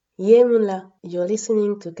Yemula, you're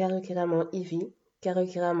listening to Karukiraman EV,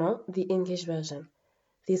 Karukiraman, the English version.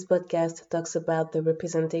 This podcast talks about the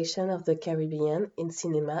representation of the Caribbean in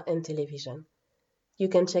cinema and television. You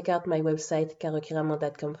can check out my website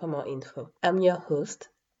karukiraman.com for more info. I'm your host,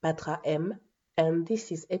 Patra M, and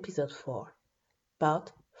this is episode 4,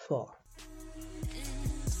 part 4.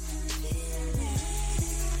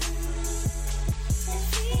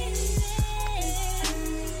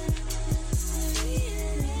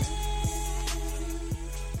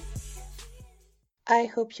 I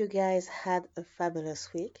hope you guys had a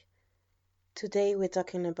fabulous week. Today we're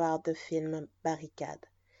talking about the film Barricade.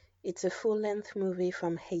 It's a full-length movie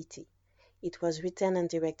from Haiti. It was written and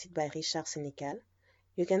directed by Richard Senecal.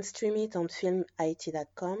 You can stream it on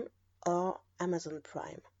filmhaiti.com or Amazon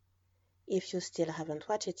Prime. If you still haven't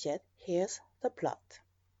watched it yet, here's the plot.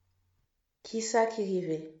 Qui sa qui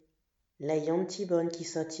rive? La yon ti bonne qui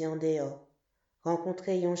sorti en dehors.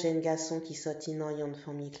 Rencontré yon jeune garçon qui sorti nan yon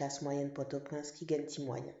famille classe moyenne Port-au-Prince qui gen ti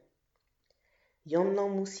moyen. Yon nan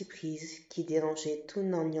mou si prise qui dérangeait tout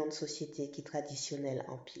nan yon société qui traditionnelle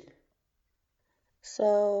en pile.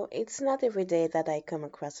 So, it's not every day that I come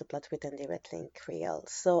across a plot written directly in Creole,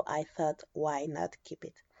 so I thought, why not keep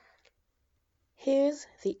it? Here's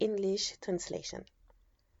the English translation.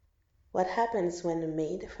 What happens when a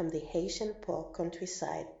maid from the Haitian poor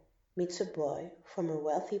countryside meets a boy from a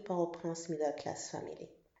wealthy Port-au-Prince middle-class family?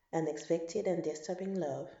 Unexpected and disturbing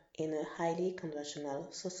love in a highly conventional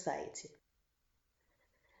society.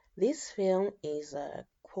 This film is a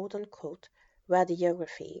quote-unquote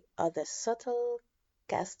radiography of the subtle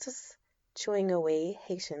castes chewing away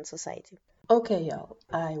Haitian society. Okay, y'all,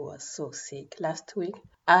 I was so sick last week.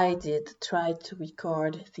 I did try to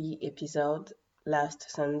record the episode last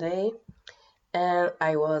Sunday, and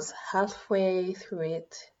I was halfway through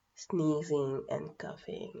it, sneezing and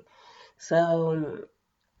coughing. So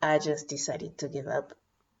I just decided to give up.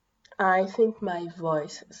 I think my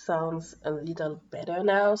voice sounds a little better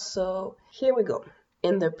now, so here we go.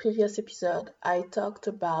 In the previous episode, I talked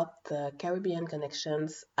about the Caribbean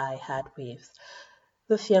connections I had with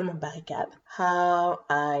the film Barricade, how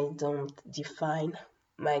I don't define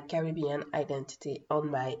my Caribbean identity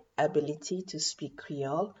on my ability to speak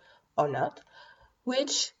Creole or not,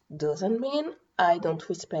 which doesn't mean I don't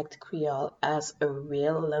respect Creole as a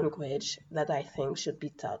real language that I think should be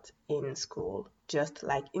taught in school, just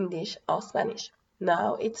like English or Spanish.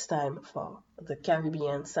 Now it's time for the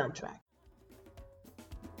Caribbean soundtrack.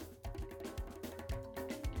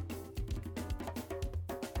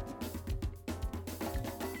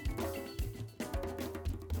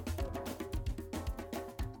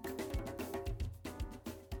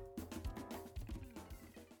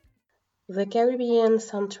 The Caribbean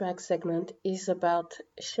soundtrack segment is about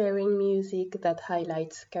sharing music that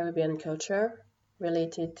highlights Caribbean culture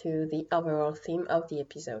related to the overall theme of the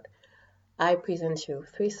episode. I present you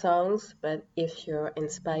 3 songs, but if you're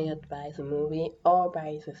inspired by the movie or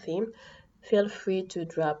by the theme, feel free to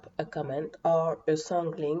drop a comment or a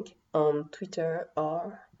song link on Twitter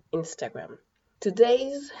or Instagram.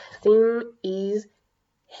 Today's theme is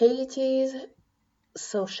Haiti's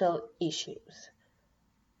social issues.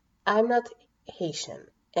 I'm not Haitian,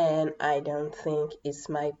 and I don't think it's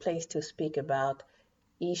my place to speak about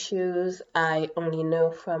issues I only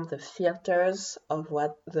know from the filters of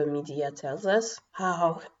what the media tells us.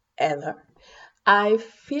 However, I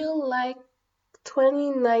feel like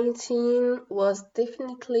 2019 was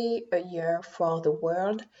definitely a year for the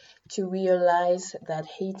world to realize that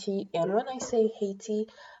Haiti, and when I say Haiti,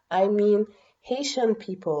 I mean Haitian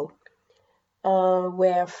people,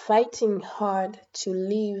 were fighting hard to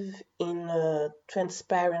live in a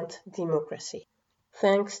transparent democracy.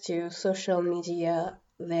 Thanks to social media,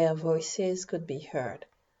 their voices could be heard.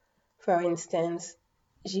 For instance,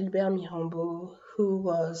 Gilbert Mirambeau, who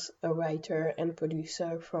was a writer and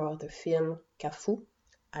producer for the film Kafou,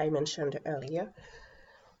 I mentioned earlier,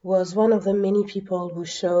 was one of the many people who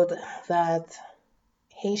showed that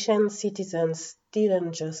Haitian citizens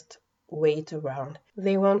didn't just wait around.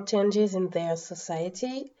 They want changes in their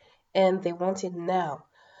society, and they want it now.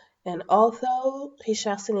 And although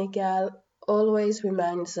Richard Senecal always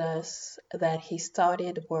reminds us that he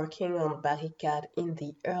started working on Barricade in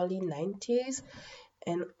the early 90s,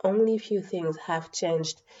 and only few things have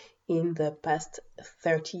changed in the past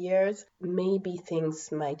 30 years, maybe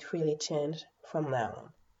things might really change from now on.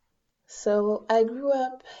 So I grew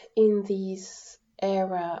up in this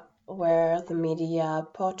era where the media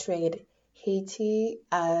portrayed Haiti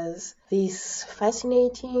as this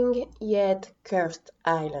fascinating yet cursed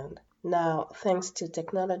island. Now, thanks to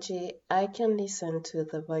technology, I can listen to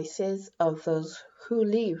the voices of those who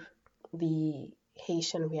live the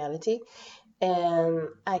Haitian reality, and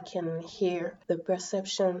I can hear the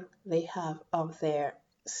perception they have of their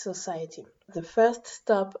society. The first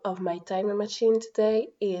stop of my time machine today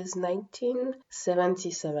is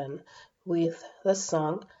 1977 with the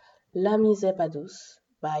song La Mise est pas douce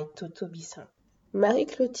by Toto Bissant.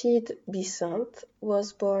 Marie-Clotilde Bissant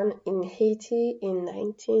was born in Haiti in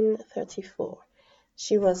 1934.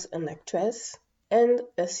 She was an actress and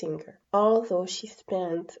a singer. Although she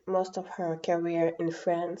spent most of her career in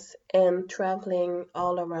France and traveling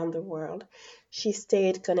all around the world, she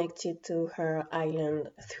stayed connected to her island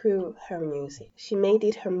through her music. She made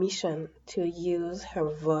it her mission to use her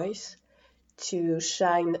voice to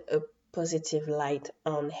shine a positive light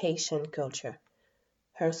on Haitian culture.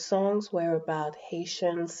 Her songs were about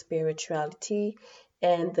Haitian spirituality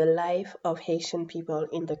and the life of Haitian people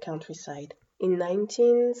in the countryside. In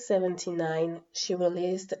 1979, she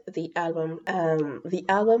released the album. The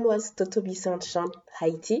album was Toto Bissant Chante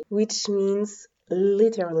Haïti, which means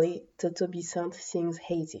literally Toto Bissant sings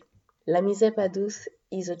Haiti. La Mise pas douce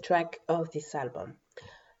is a track of this album.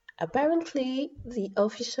 Apparently, the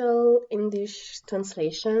official English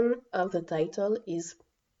translation of the title is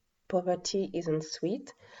Poverty Isn't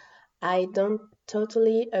Sweet. I don't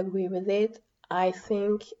totally agree with it. I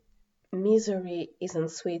think Misery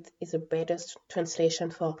Isn't Sweet is a better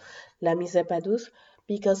translation for La Mise est pas douce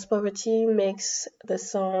because poverty makes the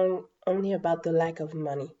song only about the lack of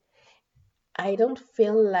money. I don't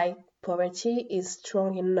feel like poverty is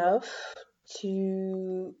strong enough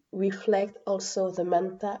to reflect also the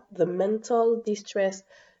mental distress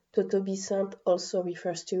Toto Bissant also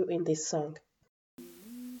refers to in this song.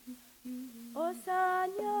 Oh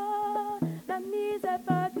Seigneur, la mise est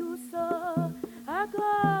pas douce à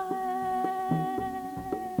Goël.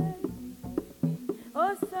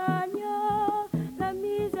 Oh Seigneur, la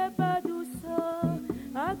mise est pas douce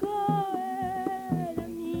à Goël. La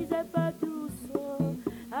mise est pas douce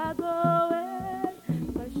à Goël.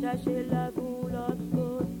 Va chercher la boue l'autre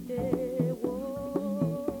côté.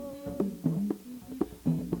 Oh.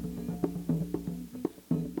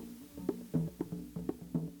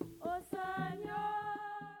 Oh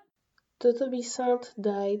Seigneur. Toto Bissant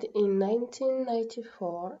died in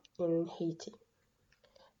 1994 in Haiti.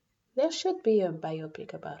 There should be a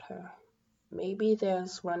biopic about her. Maybe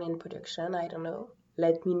there's one in production, I don't know.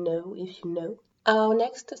 Let me know if you know. Our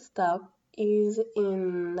next stop is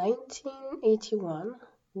in 1981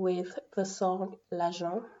 with the song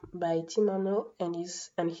L'Agent by Tim Arnaud and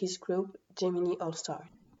his group Gemini All Star.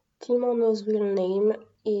 Tim Arnaud's real name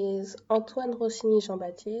is Antoine Rossini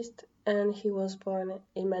Jean-Baptiste and he was born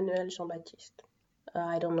Emmanuel Jean-Baptiste.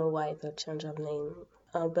 I don't know why the change of name,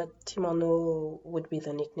 but Tim Arnaud would be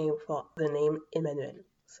the nickname for the name Emmanuel.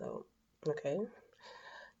 So, okay.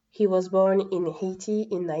 He was born in Haiti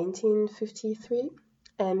in 1953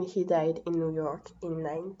 and he died in New York in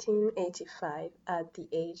 1985 at the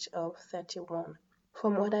age of 31.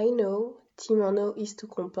 From what I know, Tim Arnaud is to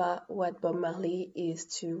compa what Bob Marley is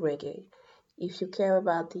to reggae. If you care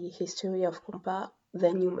about the history of compa,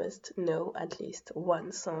 then you must know at least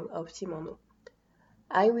one song of Tim Arnaud.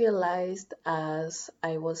 I realized as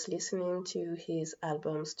I was listening to his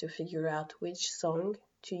albums to figure out which song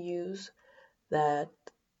to use that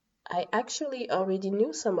I actually already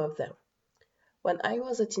knew some of them. When I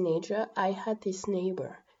was a teenager, I had this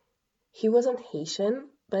neighbor. He wasn't Haitian,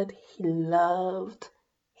 but he loved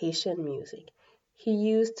Haitian music. He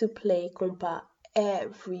used to play compa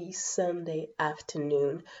every Sunday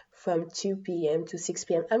afternoon from 2 p.m. to 6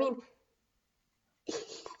 p.m. I mean,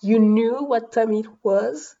 you knew what time it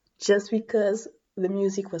was just because the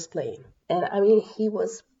music was playing. And I mean, he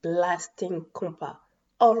was blasting compa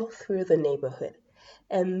all through the neighborhood.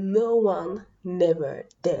 And no one never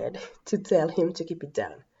dared to tell him to keep it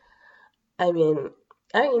down. I mean,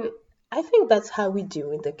 I think that's how we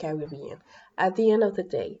do in the Caribbean. At the end of the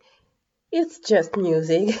day, it's just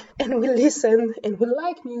music, and we listen and we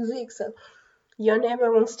like music. So your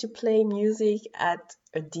neighbor wants to play music at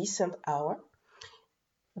a decent hour,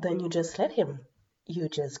 then you just let him. You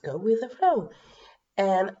just go with the flow.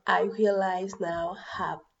 And I realize now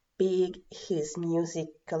how big his music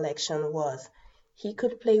collection was. He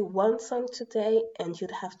could play one song today and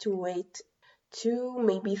you'd have to wait 2,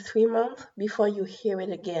 maybe 3 months before you hear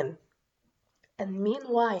it again. And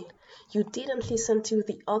meanwhile, you didn't listen to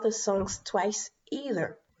the other songs twice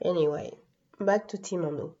either. Anyway, back to Tim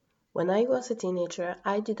Arnaud. When I was a teenager,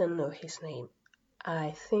 I didn't know his name.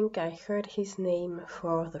 I think I heard his name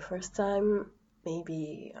for the first time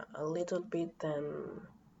maybe a little bit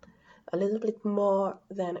more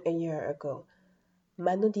than a year ago.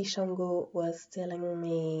 Manu Dishango was telling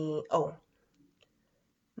me, oh,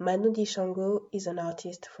 Manu Dibango is an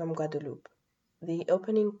artist from Guadeloupe. The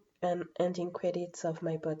opening and ending credits of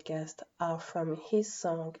my podcast are from his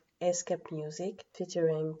song Escape Music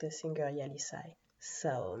featuring the singer Yalisai.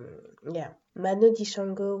 So, yeah. Manu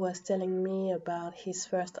Dibango was telling me about his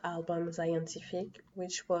first album, Scientific,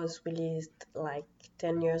 which was released like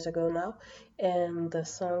 10 years ago now, and the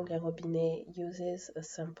song Les Robinets uses a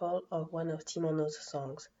sample of one of Tim Ono's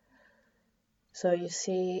songs. So you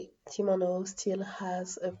see, Tim Ono still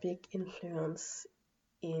has a big influence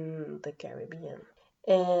in the Caribbean.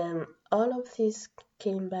 And all of this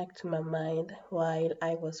came back to my mind while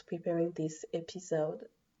I was preparing this episode,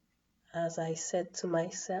 as I said to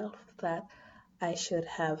myself that I should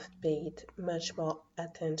have paid much more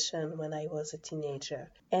attention when I was a teenager,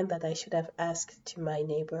 and that I should have asked to my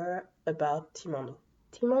neighbor about Tim Ono.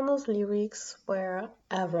 Tim Ono's lyrics were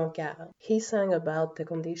avant-garde. He sang about the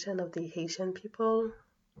condition of the Haitian people.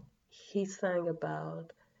 He sang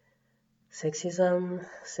about sexism,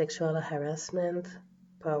 sexual harassment,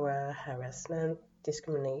 power harassment,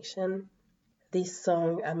 discrimination. This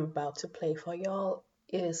song I'm about to play for y'all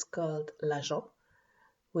is called L'argent,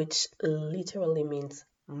 which literally means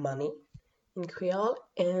money in Creole,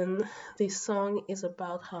 and this song is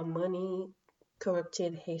about how money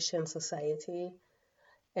corrupted Haitian society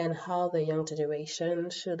and how the young generation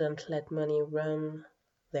shouldn't let money run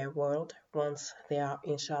their world once they are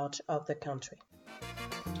in charge of the country.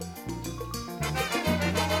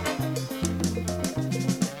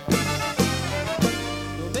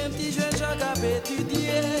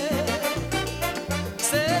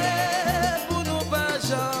 C'est pour nous pas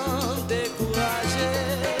jamais décourager,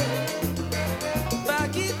 pas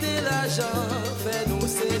quitter l'argent, fait nous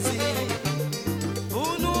saisir,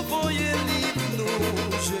 pour nous voyer libre,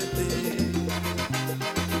 nous jeter.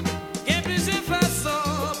 Il y a plusieurs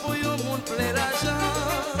façons pour un monde plein d'argent,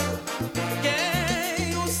 il y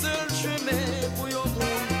a un seul chemin pour un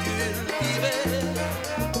monde cultivé,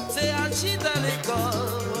 c'est agir dans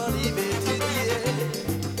l'école, pour arriver étudier.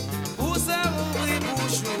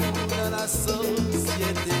 Dans la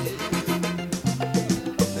société,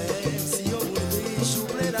 même si on riche ou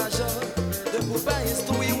plein d'argent, de pour pas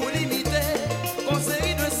instruire ou limiter,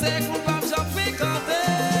 conseil de siècle ou pas j'en fréquenter.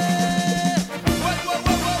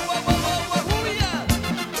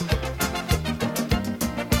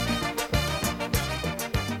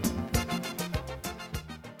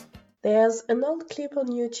 There's an old clip on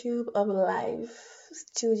YouTube of a live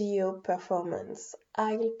studio performance.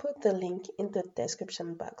 I'll put the link in the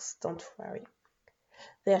description box, don't worry.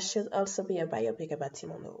 There should also be a biopic about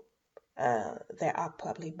Tim Ono. There are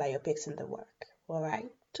probably biopics in the work, alright?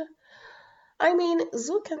 I mean,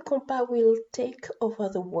 Zouk and Compa will take over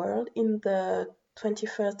the world in the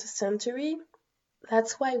 21st century.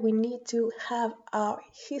 That's why we need to have our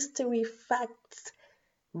history facts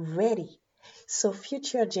ready, so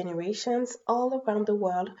future generations all around the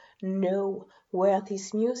world know where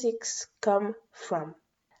these musics come from.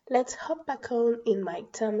 Let's hop back on in my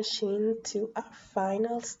time machine to our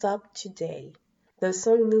final stop today, the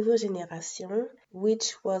song Nouvelle Génération,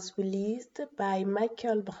 which was released by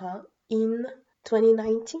Michael Brun in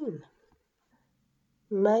 2019.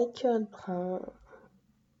 Michael Brun,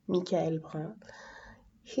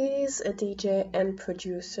 he's a DJ and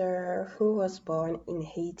producer who was born in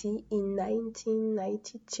Haiti in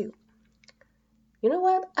 1992. You know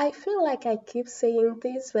what? I feel like I keep saying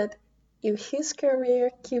this, but if his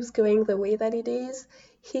career keeps going the way that it is,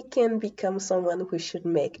 he can become someone we should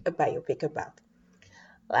make a biopic about.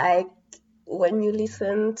 Like, when you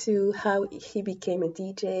listen to how he became a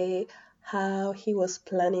DJ, how he was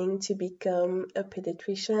planning to become a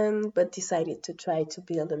pediatrician but decided to try to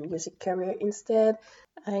build a music career instead.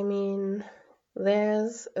 I mean,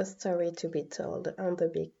 there's a story to be told on the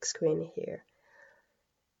big screen here.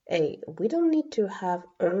 Hey, we don't need to have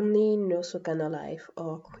only No Soca No Life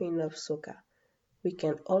or Queen of Soca. We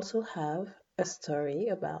can also have a story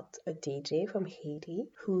about a DJ from Haiti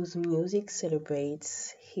whose music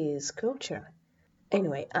celebrates his culture.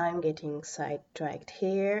 Anyway, I'm getting sidetracked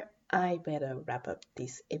here. I better wrap up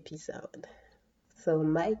this episode. So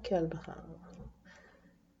Michael Brun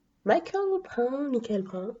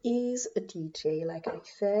is a DJ, like I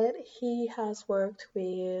said. He has worked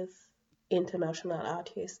with international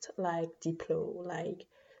artists like Diplo, like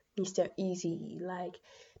Mr. Easy, like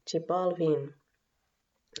J Balvin.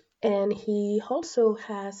 And he also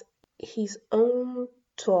has his own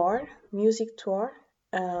tour, music tour.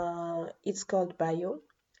 It's called Bayo.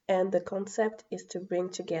 And the concept is to bring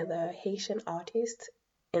together Haitian artists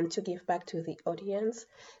and to give back to the audience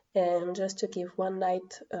and just to give one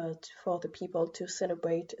night for the people to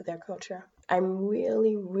celebrate their culture. I'm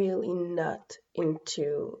really, really not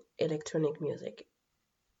into electronic music,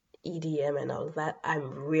 EDM and all that.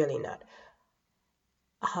 I'm really not.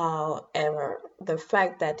 However, the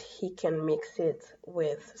fact that he can mix it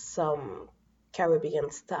with some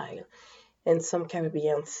Caribbean style and some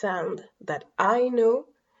Caribbean sound that I know,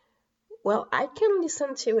 well, I can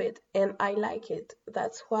listen to it and I like it.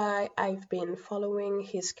 That's why I've been following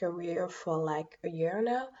his career for like a year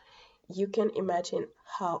now. You can imagine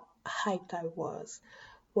how hyped I was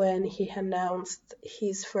when he announced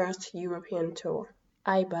his first European tour.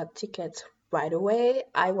 I bought tickets right away.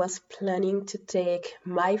 I was planning to take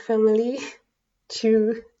my family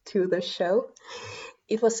to the show.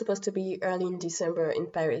 It was supposed to be early in December in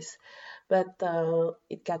Paris, but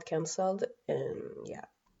it got cancelled, and yeah.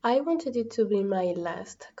 I wanted it to be my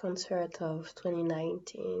last concert of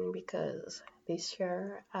 2019 because this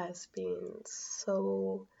year has been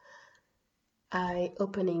so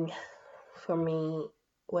eye-opening for me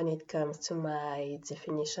when it comes to my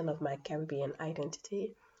definition of my Caribbean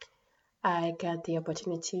identity. I got the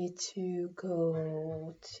opportunity to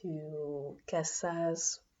go to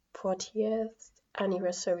Casa's 40th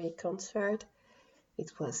anniversary concert.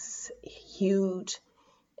 It was huge,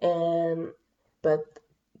 but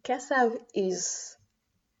Casa is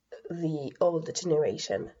the old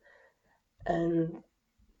generation, and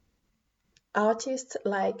artists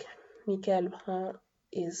like Michael Brun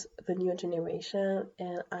is the new generation,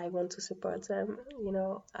 and I want to support them.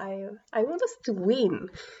 I want us to win.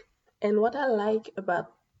 And what I like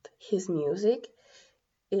about his music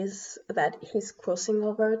is that he's crossing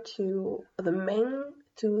over to the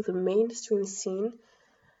mainstream scene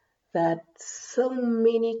that so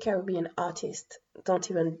many Caribbean artists don't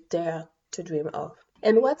even dare to dream of.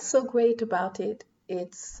 And what's so great about it,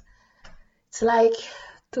 it's like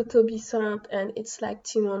Toto Bissant and it's like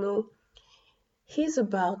Timono. He's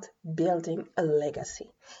about building a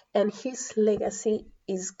legacy, and his legacy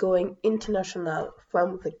is going international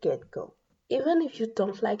from the get-go. Even if you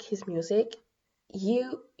don't like his music,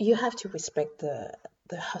 you have to respect the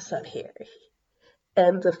hustle here,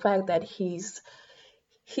 and the fact that he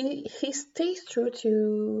stays true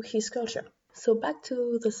to his culture. So back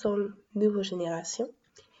to the song Nouvelle Génération.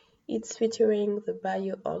 It's featuring the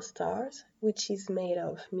Bayou All-Stars, which is made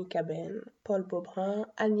of Mika Ben, Paul Beaubrun,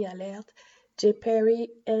 Annie Alert, Jay Perry,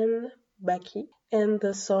 and Baki. And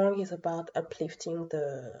the song is about uplifting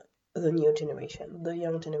the new generation, the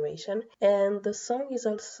young generation. And the song is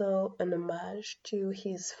also an homage to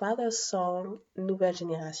his father's song, Nouvelle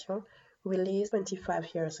Génération, released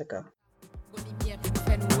 25 years ago.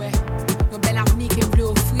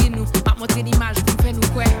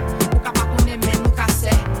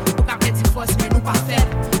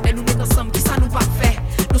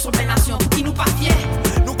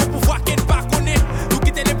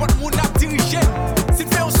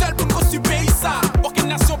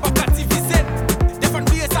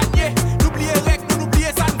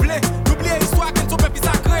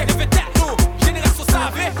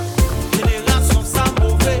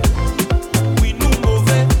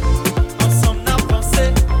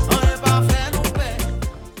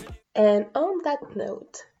 And on that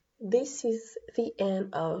note, this is the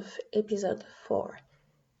end of episode 4.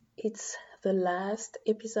 It's the last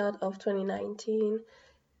episode of 2019.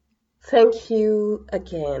 Thank you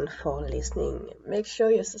again for listening. Make sure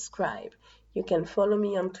you subscribe. You can follow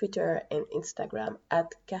me on Twitter and Instagram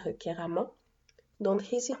at Karukeramon. Don't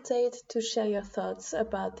hesitate to share your thoughts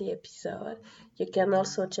about the episode. You can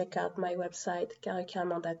also check out my website,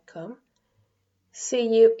 karukeramon.com. See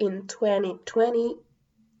you in 2020.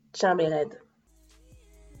 Ciao mes raids.